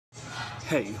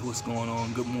Hey, what's going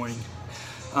on? Good morning.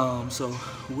 So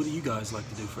what do you guys like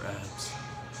to do for abs?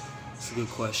 It's a good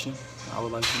question. I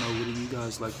would like to know, what do you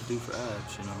guys like to do for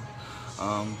abs?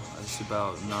 It's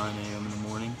about 9 a.m. in the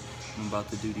morning. I'm about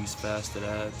to do these fasted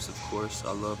abs. Of course,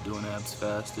 I love doing abs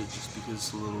fasted just because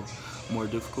it's a little more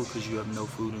difficult because you have no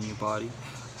food in your body.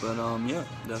 But yeah,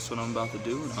 that's what I'm about to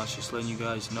do, and I was just letting you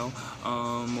guys know.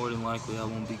 More than likely, I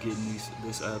won't be getting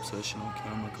this ab session on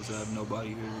camera because I have nobody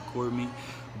here to record me.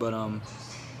 But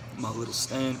my little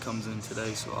stand comes in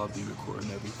today, so I'll be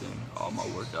recording everything, all my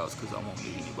workouts, because I won't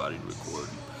need anybody to record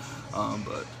them.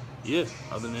 But yeah,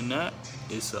 other than that,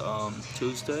 it's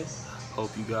Tuesday.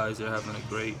 Hope you guys are having a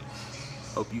great.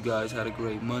 Hope you guys had a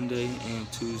great Monday and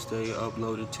Tuesday.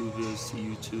 Uploaded 2 vids to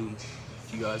YouTube.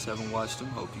 If you guys haven't watched them,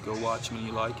 hope you go watch them and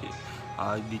you like it.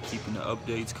 I'll be keeping the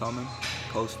updates coming,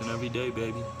 posting every day,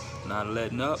 baby. Not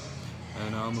letting up,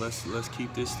 and let's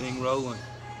keep this thing rolling.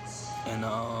 And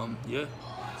yeah,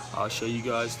 I'll show you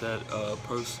guys that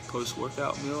post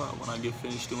workout meal when I get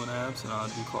finished doing abs, and I'll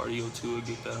do cardio too. And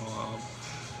get that on.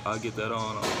 I'll get that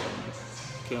on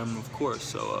camera, of course.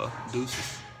 So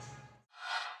deuces.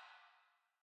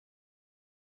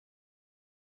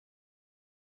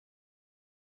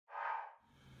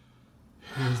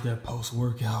 Here's that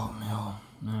post-workout meal.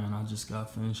 Man, I just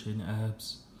got finished hitting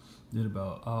abs. I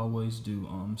always do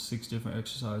 6 different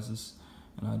exercises,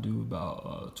 and I do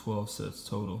about 12 sets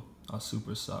total. I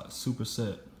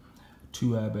superset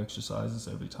 2 ab exercises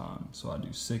every time. So I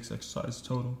do 6 exercises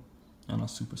total, and I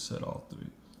superset all 3.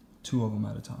 2 of them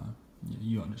at a time. Yeah,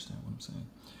 you understand what I'm saying.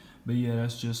 But yeah,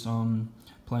 that's just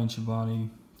plain Chobani,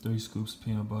 3 scoops of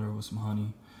peanut butter with some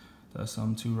honey. That's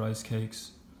 2 rice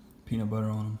cakes, peanut butter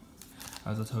on them.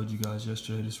 As I told you guys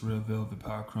yesterday, this Red Velvet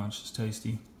Power Crunch is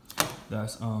tasty.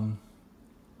 That's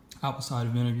apple cider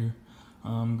vinegar.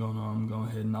 I'm gonna go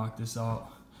ahead and knock this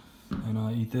out and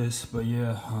eat this. But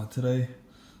yeah, today,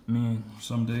 man,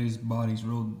 some days body's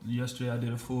real. Yesterday I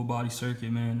did a full body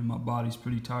circuit, man, and my body's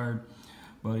pretty tired.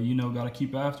 But you know, gotta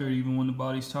keep after it even when the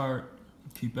body's tired.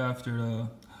 Keep after it.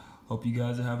 Hope you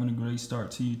guys are having a great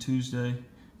start to your Tuesday,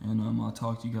 and I'll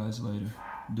talk to you guys later.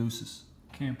 Deuces.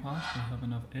 Can't possibly have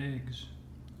enough eggs.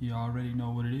 You already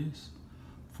know what it is.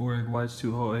 4 egg whites,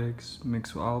 2 whole eggs,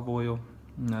 mixed with olive oil,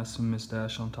 and that's some Miss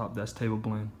Dash on top. That's table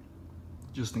blend.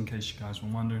 Just in case you guys were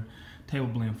wondering, table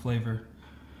blend flavor.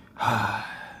 Got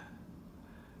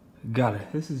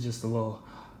it. This is just a little.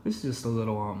 I would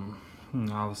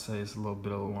say it's a little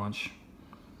bit of a lunch.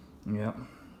 Yep.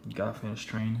 Gotta finish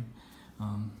training.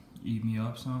 Eat me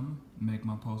up something, make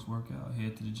my post workout,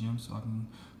 head to the gym so I can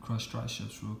crush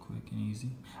triceps real quick and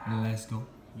easy. Let's go.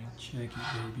 Yeah, check it,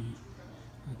 baby.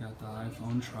 I got the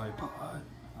iPhone tripod.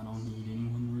 I don't need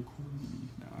anyone to record me.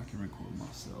 Now I can record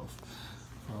myself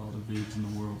for all the vids in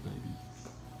the world, baby.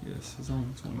 Yes, it's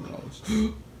only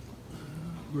 $20.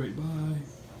 Great buy.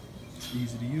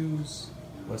 Easy to use.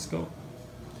 Let's go.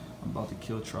 I'm about to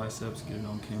kill triceps, get it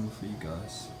on camera for you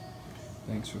guys.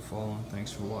 Thanks for following,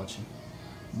 thanks for watching.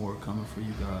 More coming for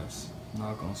you guys.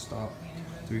 Not gonna stop.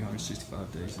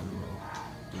 365 days in a row.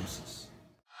 Deuces.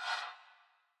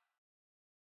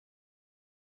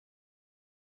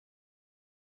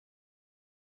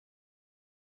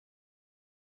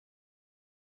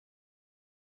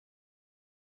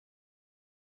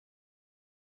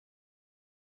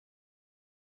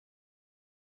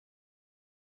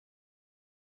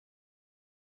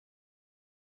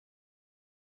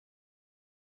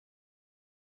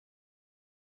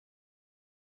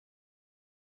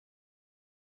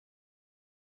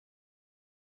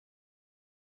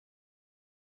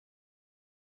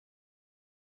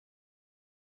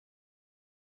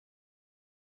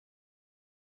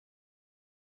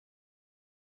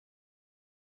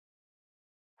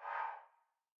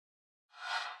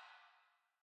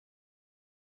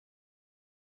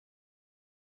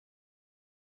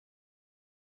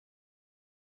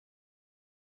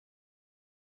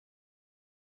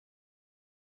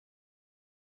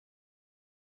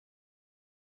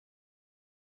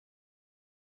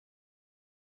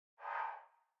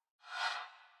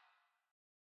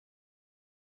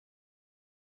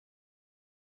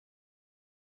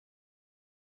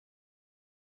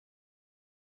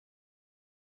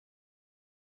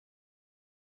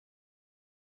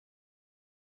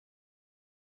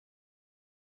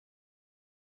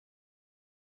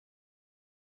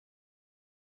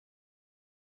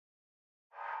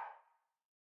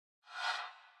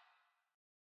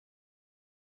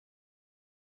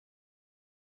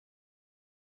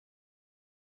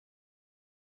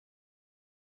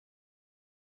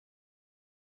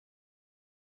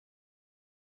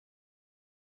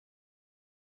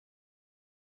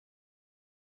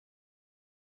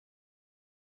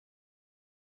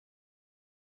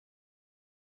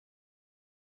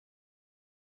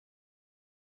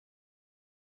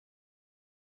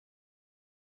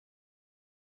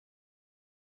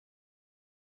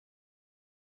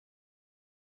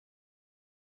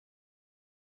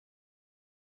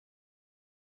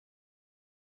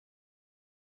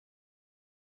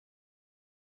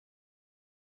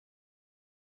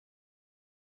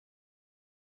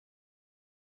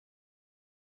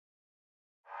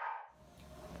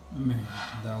 Man,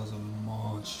 that was a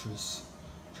monstrous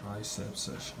tricep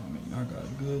session. I mean, I got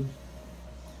good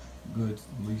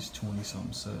at least 20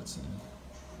 something sets in.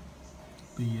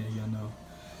 But yeah, y'all know,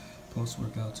 post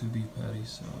workout 2 beef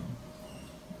patties,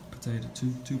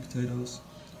 two potatoes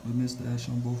with Mr. Ash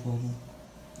on both of them.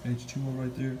 H2O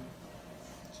right there.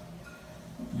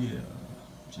 Yeah,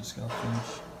 just got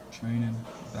finished training,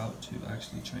 about to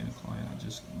actually train a client. I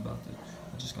just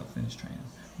got finished training,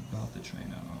 about to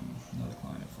train another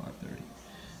client at 5:30.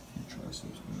 And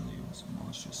triceps really was a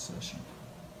monstrous session.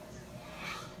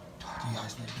 Do you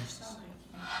guys like this?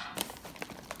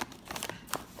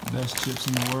 Best chips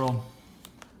in the world.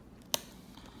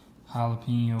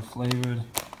 Jalapeno flavored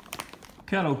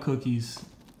kettle cookies.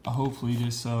 Hopefully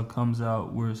this comes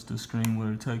out where it's the screen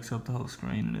where it takes up the whole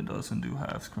screen and it doesn't do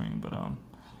half screen. But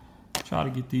try to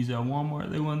get these at Walmart.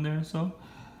 They weren't there, so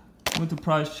went to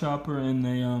Price Chopper and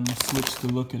they switched the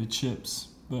look of the chips.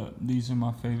 But these are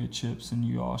my favorite chips, and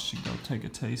you all should go take a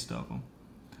taste of them.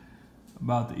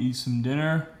 About to eat some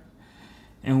dinner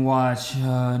and watch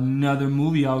another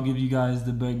movie. I'll give you guys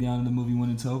the breakdown of the movie when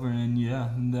it's over, and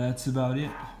yeah, that's about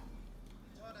it.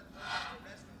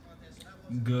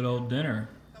 Good old dinner.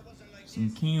 Some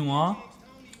quinoa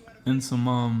and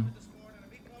some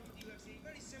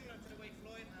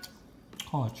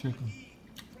chicken.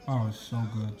 Oh, it's so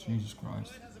good. Jesus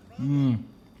Christ.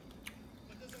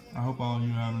 I hope all of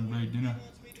you are having a great dinner.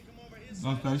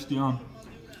 That's tasty. I'm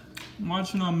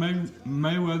watching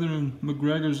Mayweather and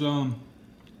McGregor's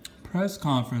press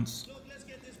conference.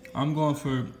 I'm going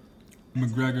for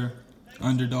McGregor,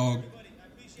 underdog.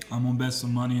 I'm gonna bet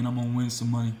some money and I'm gonna win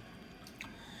some money.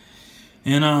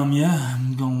 And yeah,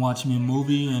 I'm gonna watch me a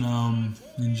movie and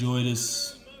enjoy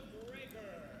this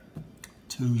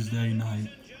Tuesday night.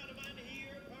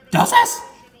 Doses!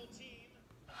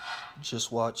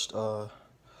 Just watched The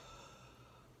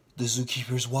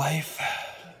Zookeeper's Wife.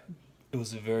 It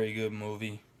was a very good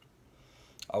movie.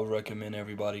 I would recommend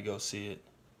everybody go see it.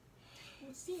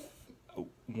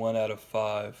 1 out of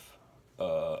 5.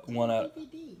 1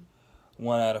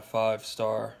 out of 5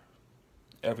 star.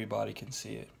 Everybody can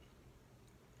see it.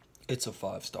 It's a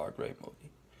 5-star great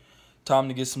movie. Time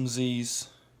to get some Z's.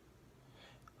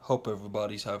 Hope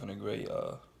everybody's having a great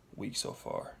week so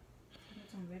far.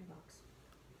 It's on Redbox.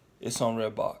 It's on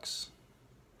Redbox.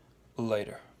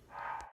 Later.